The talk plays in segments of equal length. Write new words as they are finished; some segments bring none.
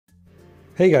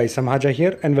Hey guys, I'm Haja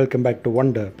here and welcome back to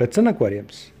Wonder Pets and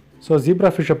Aquariums. So zebra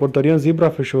ஃபிஷ்ஷை பொறுத்த வரையும் zebra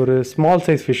fish ஒரு small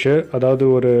size fish, அதாவது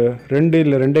ஒரு 2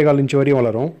 இல்லை 2.25 இன்ச் வரையும்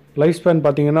வளரும். லைஃப் ஸ்பேன்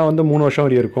பார்த்தீங்கன்னா 3 வருஷம்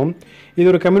வரையும் இருக்கும். இது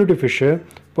ஒரு கம்யூனிட்டி ஃபிஷ்ஷு.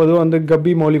 பொதுவாக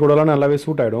கப்பி மௌலி கூடலாம் நல்லாவே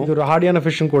சூட் ஆகிடும். இது ஒரு ஹார்டியான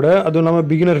ஃபிஷ்ஷும் கூட, அதுவும் இல்லாமல்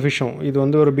பிகினர் ஃபிஷ்ஷும்.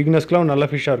 இது ஒரு பிகினர்ஸ்க்குலாம் நல்ல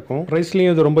ஃபிஷ்ஷாக இருக்கும்.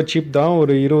 ப்ரைஸ்லேயும் இது ரொம்ப சீப் தான்.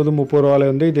 ஒரு 20-30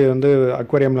 ரூபாவில் இது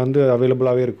அக்வாரியமில்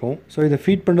அவைலபிளாகவே இருக்கும். ஸோ இதை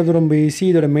ஃபீட் பண்ணுறது ரொம்ப ஈஸி,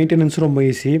 இதோட மெயின்டெனன்ஸும் ரொம்ப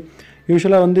ஈஸி.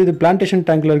 யூஸ்வலாக இது பிளான்டேஷன்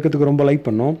டேங்க்கில் இருக்கிறதுக்கு ரொம்ப லைக்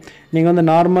பண்ணும். நீங்கள்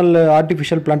நார்மல்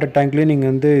ஆர்டிஃபிஷியல் பிளான்டட் டேங்க்லேயும்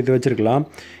நீங்கள் இது வச்சுருக்கலாம்.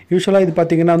 யூஸ்வலாக இது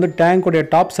பார்த்தீங்கன்னா டேங்க்கோடைய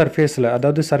டாப் சர்ஃபேஸில்,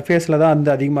 அதாவது சர்ஃபேஸில் தான்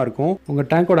அதிகமாக இருக்கும். உங்கள்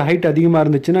டேங்க்கோட ஹைட் அதிகமாக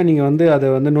இருந்துச்சுன்னா நீங்கள்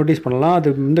அதை நோட்டீஸ் பண்ணலாம்.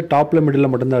 அது டாப்பில்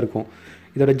மிடில் மட்டும்தான் இருக்கும்.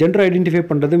 இதோட ஜெண்டர் ஐடென்டிஃபை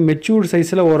பண்ணுறது மெச்சூர்ட்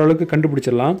சைஸில் ஓரளவுக்கு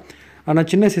கண்டுபிடிச்சிடலாம். ஆனால்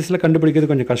சின்ன சைஸில்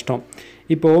கண்டுபிடிக்கிறது கொஞ்சம் கஷ்டம்.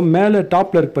 இப்போது மேலே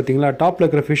டாப்பில் இருக்குது பார்த்தீங்களா, டாப்பில்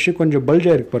இருக்கிற ஃபிஷ்ஷு கொஞ்சம்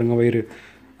பல்ஜாக இருக்குது பாருங்கள் வயிறு.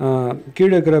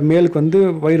 கீழே இருக்கிற மேலுக்கு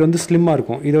வயிறு ஸ்லிம்மாக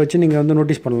இருக்கும். இதை வச்சு நீங்கள்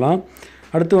நோட்டீஸ் பண்ணலாம்.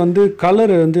 அடுத்து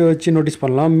கலர் வச்சு நோட்டீஸ்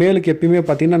பண்ணலாம். மேலுக்கு எப்பயுமே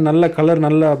பார்த்தீங்கன்னா நல்ல கலர்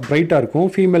நல்லா ப்ரைட்டாக இருக்கும்,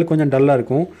 ஃபீமேல் கொஞ்சம் டல்லாக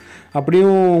இருக்கும்.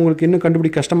 அப்படியும் உங்களுக்கு இன்னும்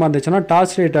கண்டுபிடிக்க கஷ்டமாக இருந்துச்சுன்னா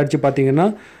டார்ச் லைட் அடித்து பார்த்தீங்கன்னா,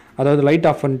 அதாவது லைட்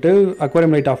ஆஃப் பண்ணிட்டு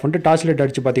அக்வாரியம் லைட் ஆஃப் பண்ணிட்டு டார்ச் லைட்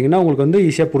அடித்து பார்த்தீங்கன்னா உங்களுக்கு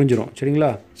ஈஸியாக புரிஞ்சிடும்.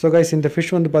 சரிங்களா? ஸோ கைஸ், இந்த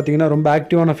ஃபிஷ் பார்த்தீங்கன்னா ரொம்ப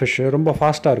ஆக்டிவான ஃபிஷ்ஷு, ரொம்ப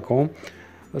ஃபாஸ்ட்டாக இருக்கும்.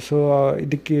 ஸோ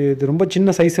இது ரொம்ப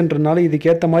சின்ன சைஸுன்றதுனால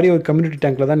இதுக்கேற்ற மாதிரி ஒரு கம்யூனிட்டி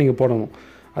டேங்க்கில் தான் நீங்கள் போடணும்.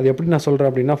 அது எப்படி நான் சொல்கிறேன்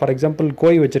அப்படின்னா, ஃபார் எக்ஸாம்பிள்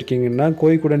கோய் வச்சுருக்கீங்கன்னா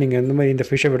கோய் கூட நீங்கள் இந்த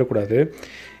ஃபிஷ்ஷை விடக்கூடாது.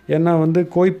 ஏன்னா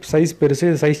கோய் சைஸ் பெருசு,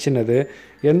 இது சைஸ் சின்னது.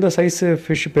 எந்த சைஸு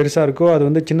ஃபிஷ் பெருசாக இருக்கோ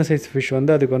அது சின்ன சைஸ் ஃபிஷ்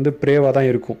அதுக்கு ப்ரேவாக தான்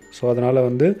இருக்கும். ஸோ அதனால்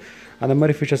அந்த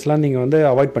மாதிரி ஃபிஷ்ஷஸ்லாம் நீங்கள்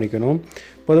அவாய்ட் பண்ணிக்கணும்.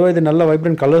 பொதுவாக இது நல்ல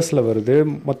வைப்ரண்ட் கலர்ஸில் வருது.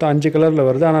 மொத்தம் 5 கலரில்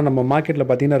வருது. ஆனால் நம்ம மார்க்கெட்டில்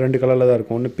பார்த்தீங்கன்னா 2 கலரில் தான்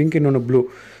இருக்கும். ஒன்று பிங்க், இன்னொன்று ப்ளூ.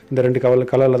 இந்த 2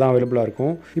 கலரில் தான் அவைலபிளாக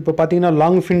இருக்கும். இப்போ பார்த்தீங்கன்னா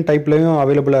லாங் ஃபின் டைப்லையும்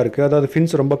அவைலபிளாக இருக்குது. அதாவது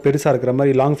ஃபின்ஸ் ரொம்ப பெருசாக இருக்கிற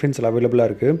மாதிரி லாங் ஃபின்ஸில் அவைலபிளாக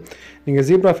இருக்குது. நீங்கள்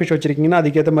ஜீப்ரா ஃபிஷ் வச்சுருக்கீங்கன்னா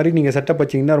அதுக்கேற்ற மாதிரி நீங்கள் செட்டப்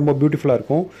வச்சிங்கன்னா ரொம்ப பியூட்டிஃபுல்லாக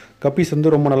இருக்கும். கப்பீஸ்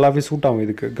ரொம்ப நல்லாவே சூட் ஆகும்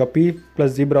இதுக்கு. கப்பி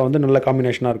ப்ளஸ் ஜீப்ரா நல்ல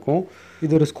காம்பினேஷனாக இருக்கும்.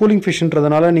 இது ஒரு ஸ்கூலிங்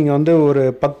ஃபிஷ்ன்றதுனால நீங்கள் ஒரு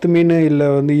 10 மீன் இல்லை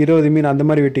 20 மீன் அந்த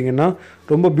மாதிரி விட்டிங்கன்னா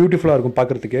ரொம்ப பியூட்டிஃபுல்லாக இருக்கும்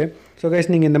பார்க்குறதுக்கு. ஸோ கைஸ்,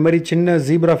 நீங்கள் இந்த மாதிரி சின்ன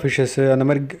ஜீப்ரா ஃபிஷ்ஷஸ்ஸு, அந்த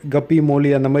மாதிரி கப்பி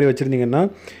மோலி அந்த மாதிரி வச்சுருந்தீங்கன்னா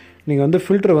நீங்கள்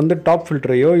ஃபில்ட்ரு டாப்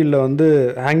ஃபில்ட்ரையோ இல்லை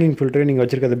ஹேங்கிங் ஃபில்ட்ரையோ நீங்கள்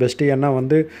வச்சுருக்கிறது பெஸ்ட்டு. ஏன்னா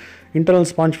இன்டர்னல்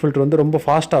ஸ்பாஞ்ச் ஃபில்ட்ரு ரொம்ப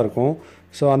ஃபாஸ்ட்டாக இருக்கும்.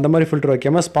 ஸோ அந்த மாதிரி ஃபில்ட்ரு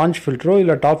வைக்காமல் ஸ்பாஞ்ச் ஃபில்ட்ரோ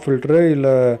இல்லை டாப் ஃபில்ட்ரு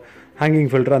இல்லை ஹேங்கிங்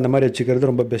ஃபில்ட்ரு அந்த மாதிரி வச்சுக்கிறது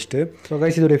ரொம்ப பெஸ்ட்டு. ஸோ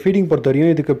கைஸ், இதோடைய ஃபீடிங் பொறுத்த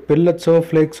வரையும் இதுக்கு பெல்லட்ஸோ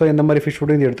ஃப்ளேக்ஸோ எந்த மாதிரி ஃபிஷ்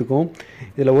ஃபுட்டும் இது எடுத்துக்கும்.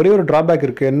 இதில் ஒரே ஒரு ட்ராபேக்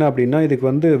இருக்குது. என்ன அப்படின்னா,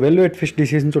 இதுக்கு வெல்வெட் ஃபிஷ்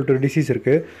டிசீஸ்னு சொல்லிட்டு ஒரு டிசீஸ்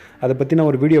இருக்குது. அதை பற்றி நான்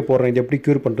ஒரு வீடியோ போடுறேன், இது எப்படி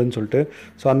க்யூர் பண்ணுறதுன்னு சொல்லிட்டு.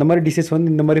 ஸோ அந்த மாதிரி டிசீஸ்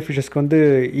இந்த மாதிரி ஃபிஷ்ஷஸ்க்கு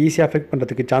ஈஸியாக அஃபெக்ட்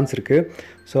பண்ணுறதுக்கு சான்ஸ் இருக்குது.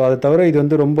 ஸோ அதை தவிர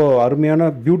இது ரொம்ப அருமையான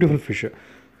பியூட்டிஃபுல் ஃபிஷ்ஷு.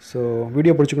 ஸோ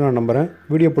வீடியோ பிடிச்சிக்கணும் நான் நம்புகிறேன்.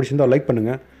 வீடியோ பிடிச்சிருந்தால் லைக்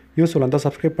பண்ணுங்கள், யூஸ்ஃபுல்லாக இருந்தால்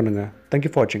சப்ஸ்கிரைப் பண்ணுங்கள்.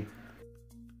 தேங்க்யூ ஃபார் வாட்சிங்.